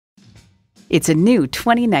It's a new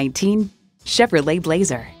 2019 Chevrolet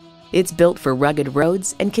Blazer. It's built for rugged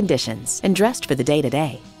roads and conditions and dressed for the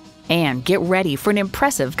day-to-day. And get ready for an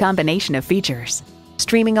impressive combination of features: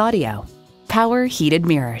 streaming audio, power heated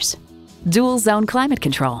mirrors, dual zone climate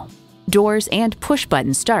control, doors and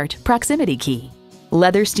push-button start proximity key,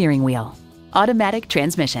 leather steering wheel, automatic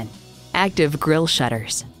transmission, active grille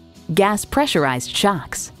shutters, gas pressurized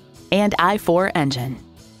shocks, and i4 engine.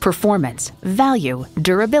 Performance, value,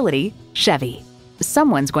 durability, Chevy.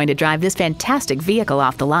 Someone's going to drive this fantastic vehicle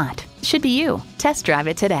off the lot. Should be you. Test drive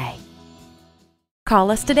it today. Call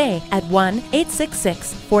us today at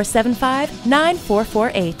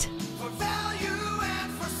 1-866-475-9448.